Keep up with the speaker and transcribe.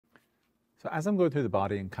So as I'm going through the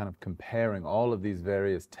body and kind of comparing all of these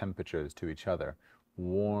various temperatures to each other,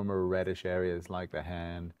 warmer reddish areas like the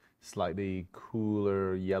hand, slightly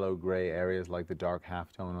cooler yellow-gray areas like the dark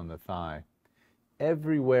halftone on the thigh,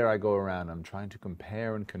 everywhere I go around, I'm trying to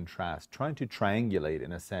compare and contrast, trying to triangulate,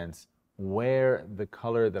 in a sense, where the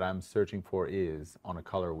color that I'm searching for is on a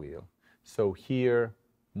color wheel. So here,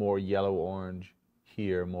 more yellow-orange,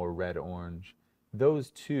 here, more red-orange. Those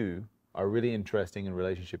two are really interesting in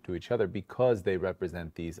relationship to each other because they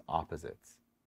represent these opposites.